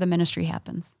that's where the ministry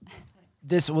happens.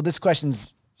 This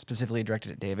question's specifically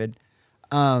directed at David.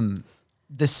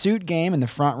 The suit game in the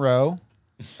front row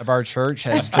of our church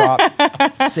has dropped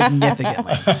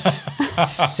significantly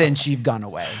since you've gone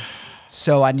away.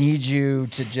 So I need you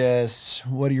to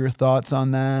what are your thoughts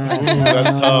on that? Ooh,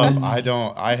 that's tough.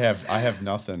 I have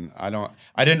nothing.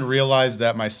 I didn't realize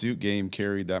that my suit game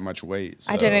carried that much weight.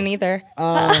 So. I didn't either.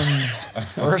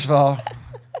 First of all,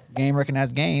 game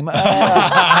recognized game.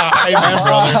 Amen,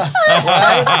 brother.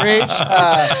 Right? Preach.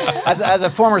 As a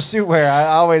former suit wearer,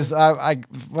 I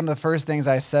one of the first things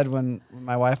I said when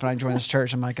my wife and I joined this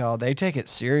church, I'm like, oh, they take it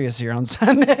serious here on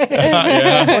Sunday.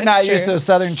 We're not used to a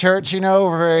Southern church,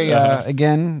 we're very,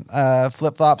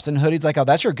 flip flops and hoodies. Like, oh,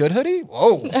 that's your good hoodie?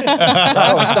 Whoa.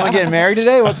 Is someone getting married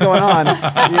today? What's going on?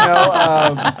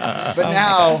 But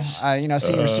now,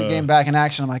 seeing your suit game back in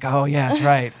action, I'm like, oh, yeah, that's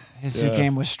right. His suit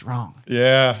game was strong.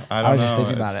 Yeah, I was just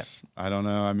thinking about it. I don't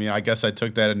know. I mean, I guess I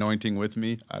took that anointing with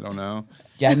me. I don't know.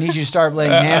 Yeah, I need you to start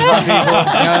laying hands on people. You know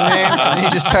what I mean? I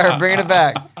need you to start bringing it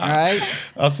back. All right?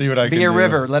 I'll see what I can do. Be a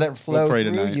river. Let it flow through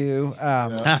tonight. you.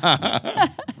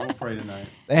 We'll pray tonight.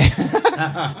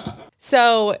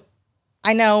 So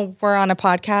I know we're on a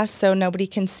podcast, so nobody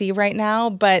can see right now,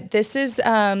 but this is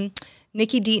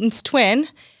Nikki Deaton's twin.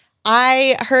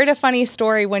 I heard a funny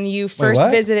story when you first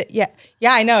visited. Yeah,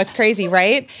 I know. It's crazy,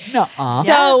 right? Nuh-uh.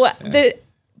 So the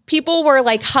people were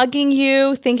like hugging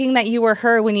you, thinking that you were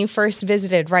her when you first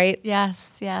visited, right?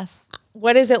 Yes.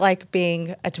 What is it like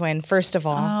being a twin, first of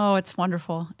all? Oh, it's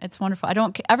wonderful. I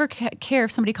don't ever care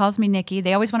if somebody calls me Nikki.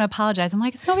 They always want to apologize. I'm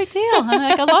like, it's no big deal. I'm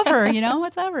like, I love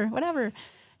her, whatever.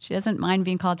 She doesn't mind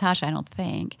being called Tasha, I don't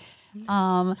think.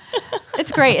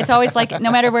 It's great. It's always like,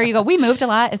 no matter where you go, we moved a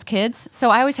lot as kids. So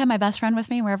I always had my best friend with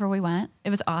me wherever we went. It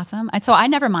was awesome. So I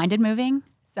never minded moving.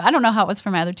 So I don't know how it was for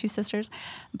my other two sisters,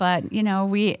 but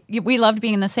we loved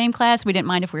being in the same class. We didn't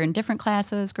mind if we were in different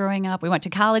classes growing up. We went to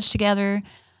college together.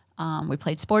 We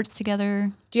played sports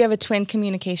together. Do you have a twin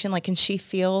communication? Like, can she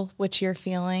feel what you're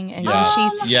feeling? And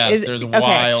yes, there's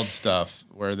wild stuff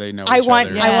where they know each other. I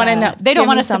want to know. They don't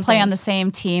want us to play on the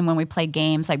same team when we play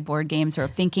games, like board games or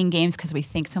thinking games, because we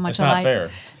think so much alike. It's not fair.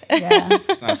 Yeah.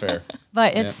 It's not fair.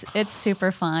 But it's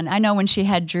super fun. I know when she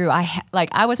had Drew,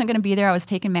 I wasn't going to be there. I was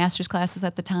taking master's classes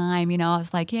at the time. I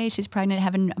was like, yay, she's pregnant,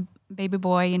 having a baby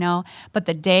boy, But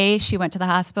the day she went to the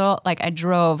hospital, I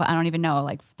drove, I don't even know,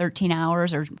 13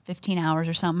 hours or 15 hours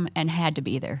or something, and had to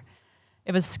be there.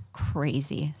 It was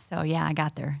crazy. So, yeah, I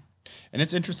got there. And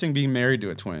it's interesting being married to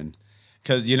a twin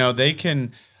because, they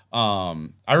can, I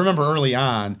remember early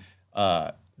on,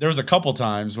 there was a couple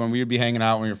times when we would be hanging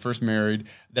out when we were first married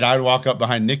that I would walk up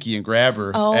behind Nikki and grab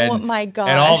her. Oh, my gosh.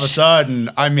 And all of a sudden,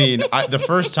 the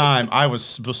first time I was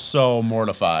so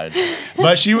mortified.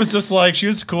 But she was just she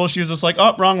was cool. She was just like,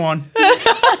 oh, wrong one.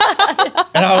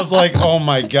 And I was like, oh,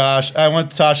 my gosh. I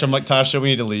went to Tasha. I'm like, Tasha, we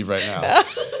need to leave right now.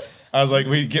 I was like,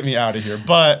 get me out of here.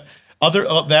 But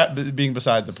that being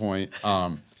beside the point.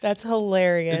 That's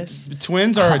hilarious.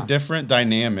 Twins are a different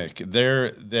dynamic.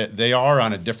 They are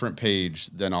on a different page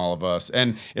than all of us,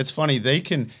 and it's funny. They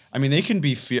can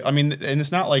be. And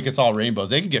it's not like it's all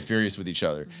rainbows. They can get furious with each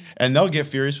other, and they'll get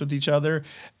furious with each other,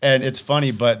 and it's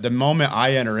funny. But the moment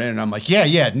I enter in, and I'm like,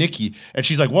 yeah, Nikki, and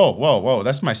she's like, whoa,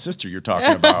 that's my sister you're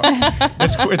talking about.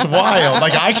 it's wild.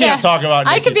 Like I can't talk about.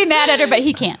 Nikki. I could be mad at her, but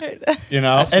he can't. You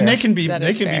know, and they can be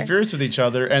furious with each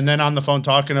other, and then on the phone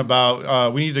talking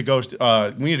about we need to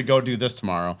go do this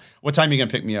tomorrow. What time are you gonna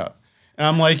pick me up? And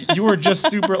I'm like, you were just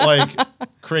super like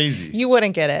crazy. You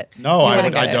wouldn't get it. No, I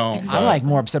don't. I'm like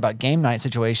more upset about game night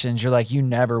situations. You're like, you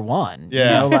never won. Yeah.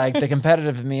 You know, like the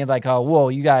competitive in me, like, oh, whoa,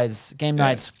 you guys, game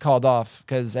night's called off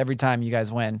because every time you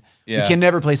guys win, you can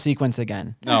never play sequence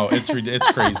again. No, it's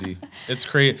crazy. It's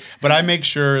crazy. But I make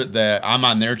sure that I'm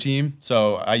on their team,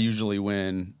 so I usually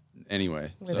win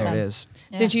anyway. So. There it is.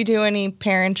 Yeah. Did you do any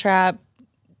Parent Trap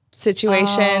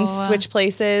situations, switch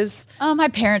places? Oh, my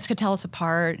parents could tell us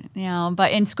apart,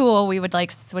 but in school we would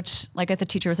like switch, like if the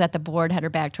teacher was at the board, had her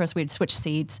back to us, we'd switch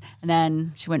seats, and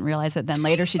then she wouldn't realize it. Then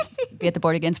later she'd be at the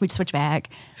board again, so we'd switch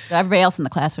back. So everybody else in the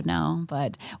class would know,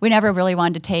 but we never really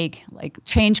wanted to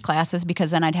change classes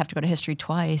because then I'd have to go to history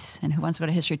twice, and who wants to go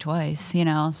to history twice, so.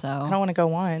 I don't want to go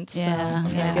once. Yeah, so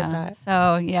I get that.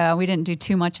 So we didn't do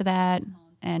too much of that,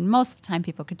 and most of the time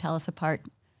people could tell us apart.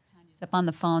 Up on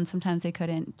the phone, sometimes they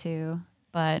couldn't too,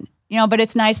 but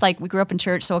it's nice. Like we grew up in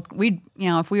church, so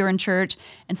if we were in church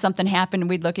and something happened,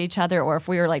 we'd look at each other, or if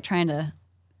we were like trying to,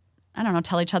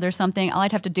 tell each other something, all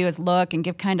I'd have to do is look and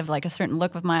give kind of like a certain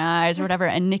look with my eyes or whatever,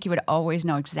 and Nikki would always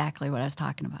know exactly what I was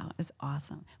talking about. It's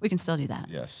awesome. We can still do that.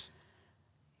 Yes.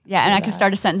 Yeah, and I can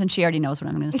start a sentence and she already knows what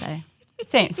I'm going to say.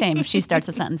 Same. If she starts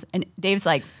a sentence and Dave's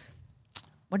like,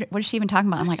 what is she even talking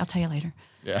about? I'm like, I'll tell you later.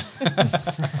 Yeah.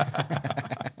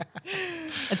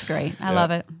 It's great. I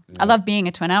love it. Yeah. I love being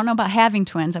a twin. I don't know about having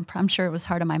twins. I'm sure it was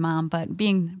hard on my mom, but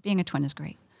being a twin is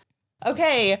great.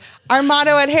 Okay. Our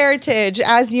motto at Heritage,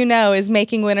 as you know, is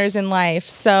making winners in life.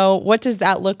 So what does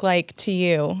that look like to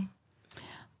you?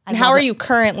 And how are you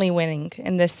currently winning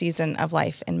in this season of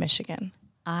life in Michigan?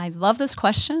 I love this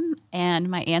question, and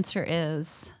my answer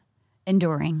is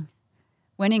enduring.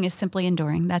 Winning is simply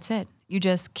enduring. That's it. You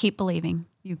just keep believing.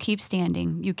 You keep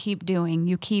standing. You keep doing.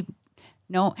 You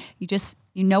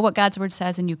know what God's word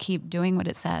says, and you keep doing what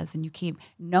it says, and you keep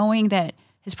knowing that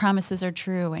his promises are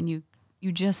true, and you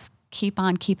just keep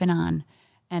on keeping on.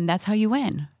 And that's how you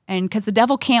win. And because the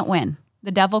devil can't win.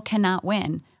 The devil cannot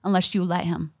win unless you let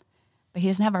him. But he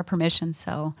doesn't have our permission,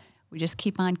 so we just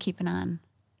keep on keeping on.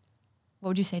 What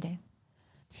would you say, Dave?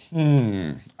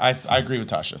 I agree with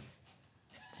Tasha.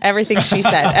 Everything she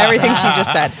said. Everything she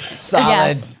just said. Solid.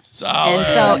 Yes. Solid.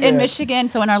 And so in Michigan,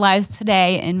 in our lives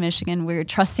today in Michigan, we're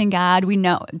trusting God. We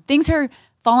know things are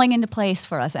falling into place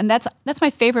for us. And that's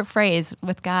my favorite phrase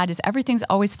with God is everything's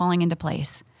always falling into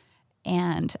place.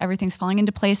 And everything's falling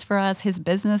into place for us. His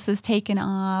business is taking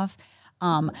off.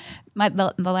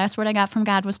 The last word I got from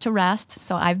God was to rest.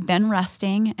 So I've been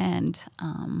resting and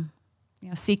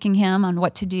seeking him on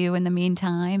what to do in the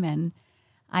meantime. And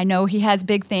I know he has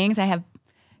big things.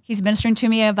 He's ministering to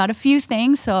me about a few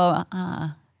things, so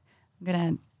I'm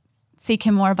going to seek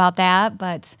him more about that.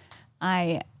 But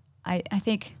I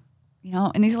think,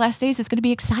 in these last days, it's going to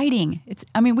be exciting.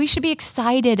 We should be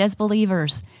excited as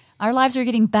believers. Our lives are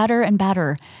getting better and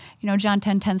better. John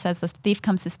 10:10 says, the thief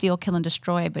comes to steal, kill, and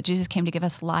destroy, but Jesus came to give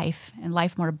us life, and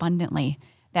life more abundantly.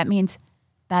 That means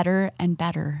better and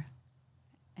better.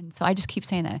 And so I just keep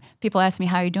saying that. People ask me,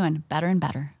 how are you doing? Better and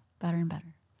better, better and better.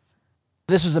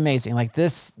 This was amazing. Like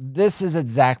this is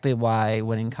exactly why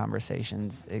winning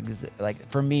conversations like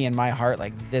for me in my heart,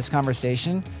 like this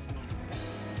conversation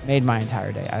made my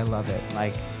entire day. I love it.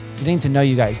 Like getting to know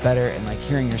you guys better and like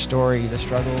hearing your story, the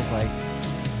struggles, like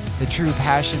the true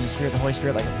passion, the spirit, the Holy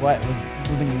Spirit, like what was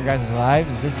moving in your guys'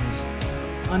 lives. This is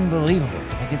unbelievable.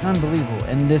 Like it's unbelievable.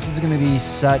 And this is going to be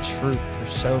such fruit for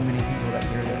so many people that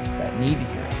hear this, that need to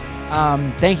hear it.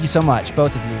 Thank you so much,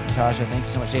 both of you. Natasha, thank you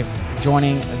so much, Dave, for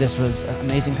joining. This was an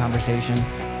amazing conversation.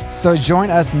 So join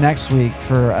us next week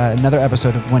for another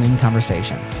episode of Winning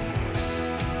Conversations.